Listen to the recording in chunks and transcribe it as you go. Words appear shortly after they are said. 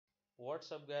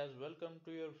What's up guys, welcome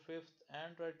to your fifth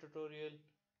Android tutorial,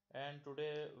 and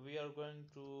today we are going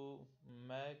to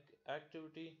make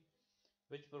activity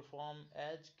which perform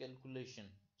edge calculation.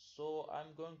 So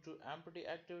I'm going to empty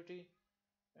activity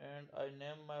and I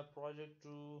name my project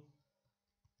to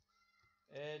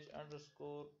edge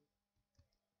underscore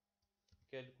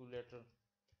calculator,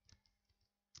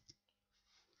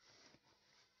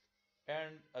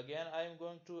 and again I am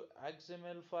going to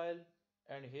XML file,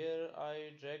 and here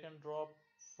I drag and drop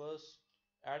first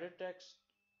edit text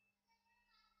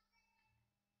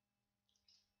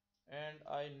and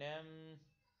I name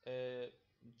uh,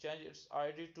 change its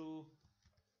ID to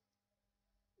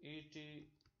et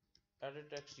edit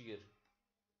text here.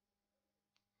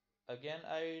 Again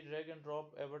I drag and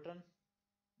drop a button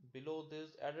below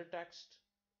this edit text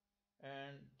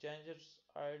and change its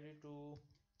ID to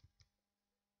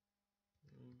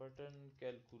button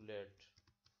calculate.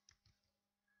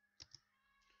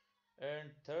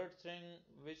 And third thing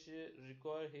which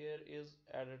require here is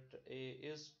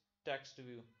is text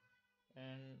view,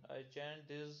 and I change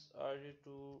this ID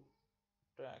to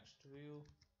text view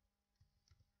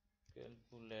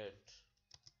calculate.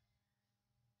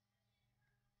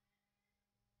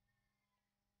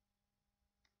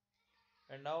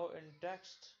 And now in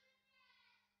text,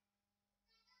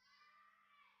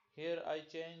 here I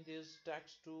change this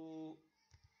text to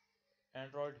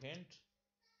Android hint,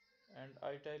 and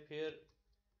I type here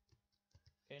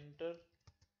enter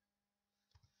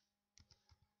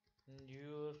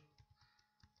your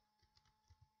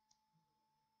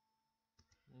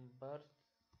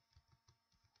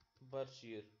birth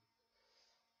year,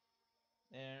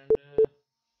 and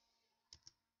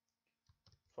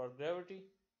for gravity,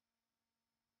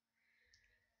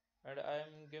 and I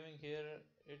am giving here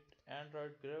it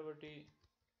Android gravity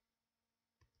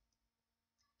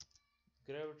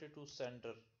to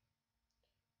center,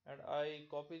 and I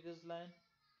copy this line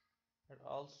and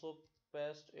also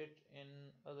paste it in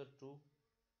other two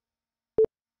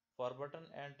for button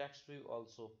and text view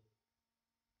also.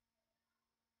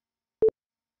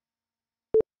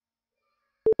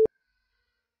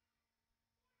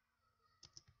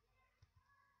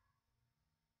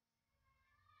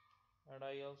 And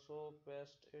I also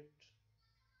paste it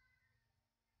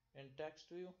in text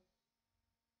view,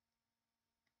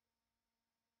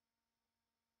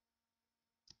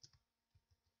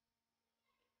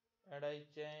 and I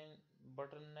change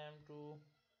button name to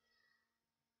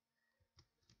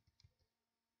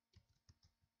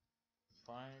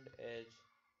find edge,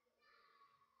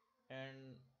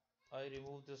 and I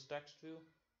remove this text view,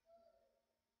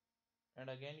 and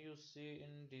again you see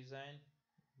in design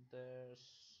there's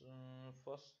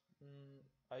first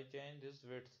I change this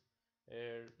width,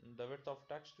 the width of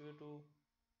text view to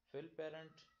fill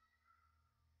parent,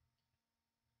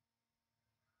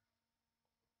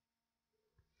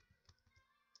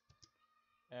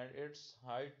 and its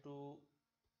height to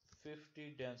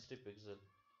 50 density pixel.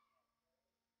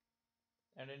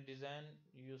 And in design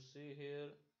you see here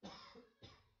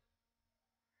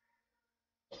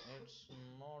it's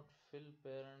not fill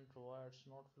parent. Why it's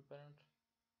not fill parent?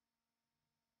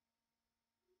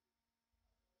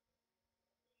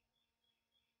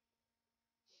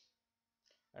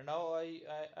 And now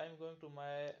I'm going to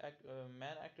my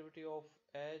main activity of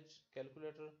edge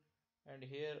calculator, and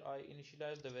here I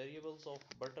initialize the variables of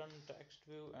button, text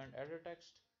view, and edit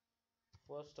text.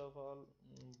 First of all,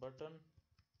 button,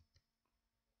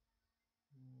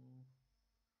 mm,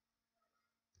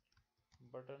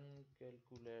 button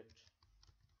calculate,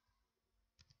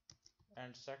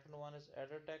 and second one is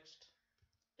edit text,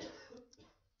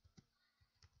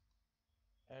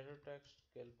 edit text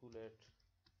calculate,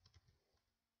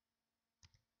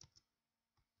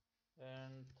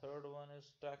 and third one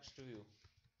is text view.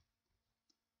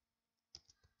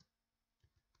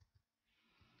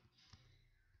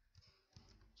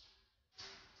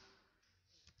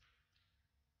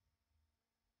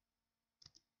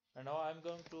 And now I'm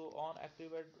going to on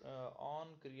activate on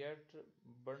create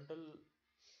bundle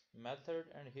method,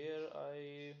 and here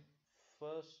I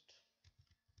first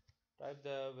type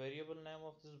the variable name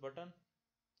of this button,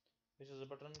 which is a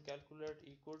button calculate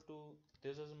equal to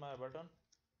this is my button,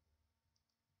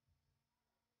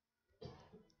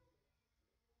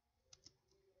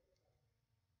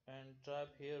 and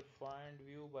type here find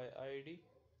view by id,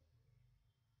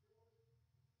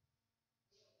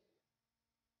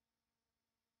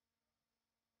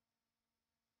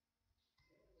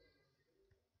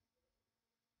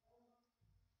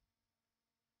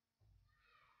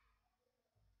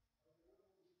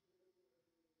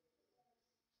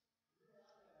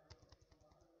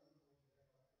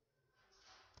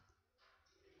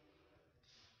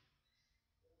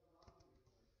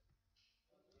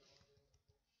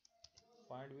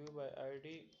 find view by id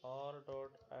r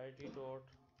dot id dot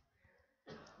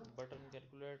button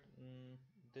calculate.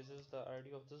 This is the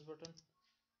id of this button.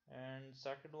 And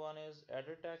second one is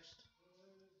edit text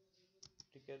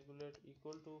to calculate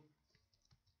equal to,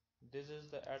 this is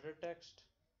the edit text.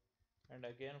 And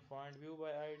again find view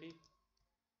by id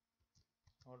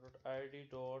or dot id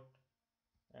dot,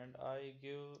 and I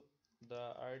give the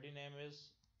id name is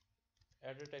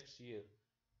edit text here.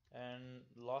 And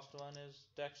last one is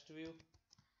text view,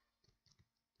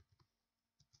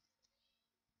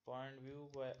 find view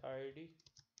by id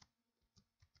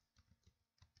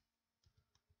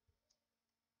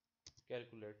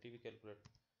calculate tv calculate.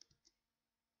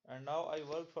 And now I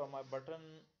work for my button.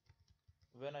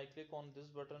 When I click on this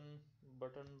button,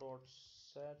 button dot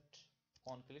set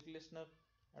on click listener,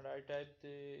 and I type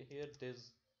here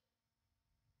this,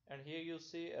 and here you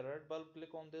see a red bulb.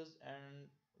 Click on this and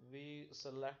we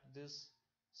select this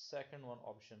second one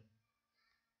option,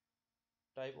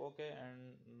 type ok,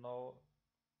 and now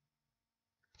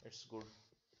it's good.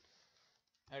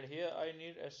 And here I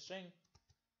need a string,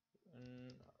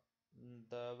 and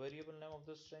the variable name of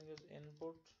the string is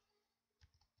input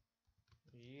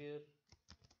year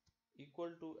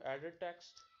equal to added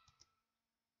text,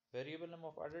 variable name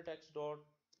of added text dot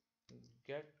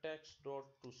get text dot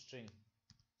to string.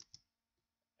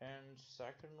 And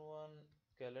second one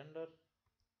calendar,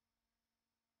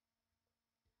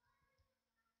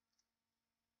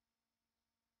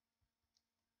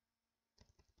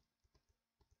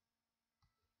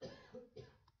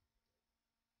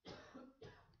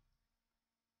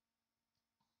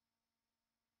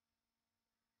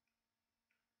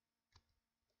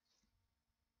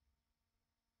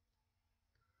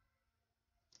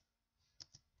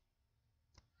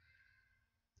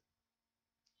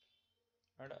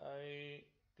 and I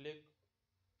click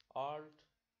alt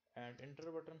and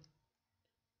enter button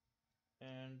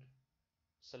and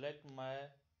select my,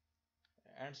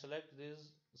 and select this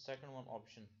second one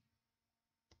option.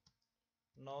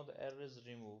 Now the error is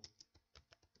removed.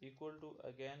 Equal to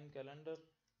again calendar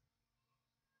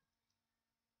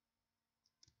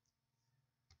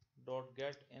dot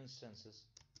get instances,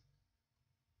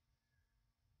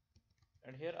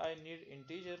 and here I need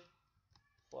integer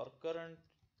for current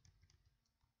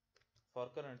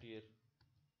year.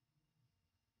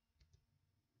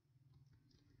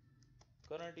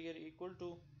 Current year equal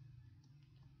to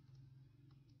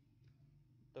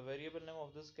the variable name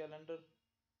of this calendar,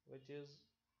 which is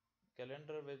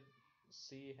calendar with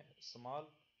c small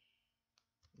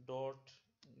dot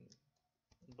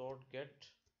get,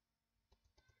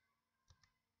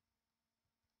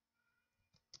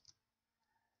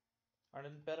 and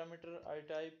in parameter I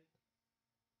type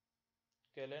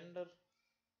calendar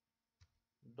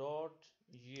dot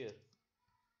year,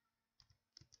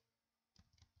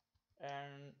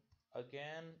 and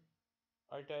again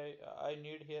I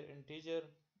need here integer.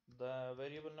 The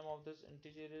variable name of this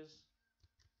integer is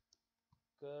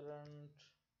current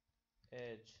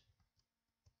age.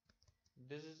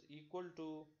 This is equal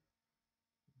to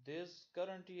this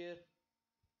current year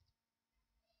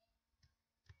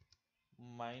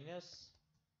minus,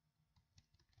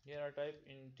 here I type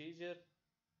integer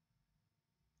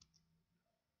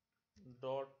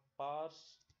dot parse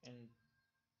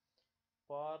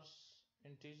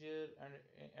integer, and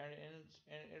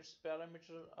in its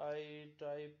parameter I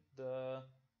type the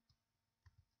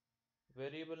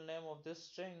variable name of this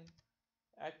string.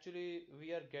 Actually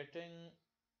we are getting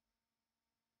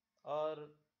our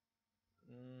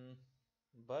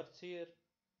birth here,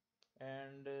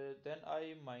 and then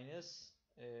I minus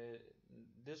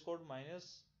this code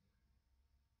minus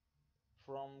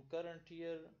from current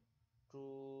year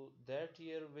to that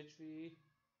year which we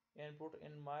input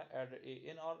in my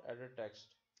in our added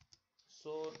text.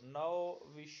 So now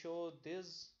we show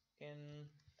this in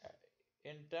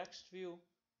text view.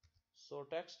 So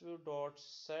text view dot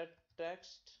set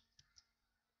text,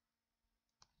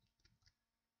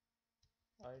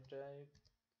 I type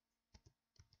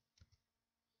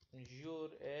your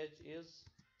age is,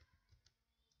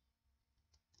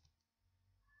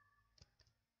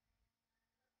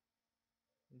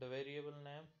 the variable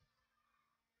name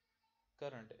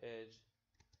current age,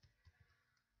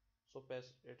 so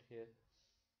paste it here.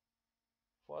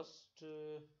 First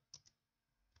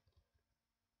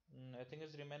I think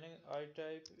is remaining. I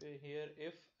type here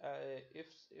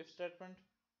if statement,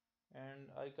 and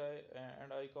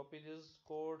I copy this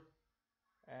code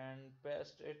and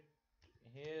paste it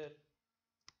here.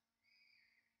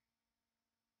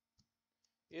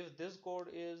 If this code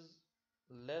is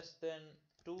less than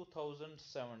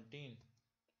 2017,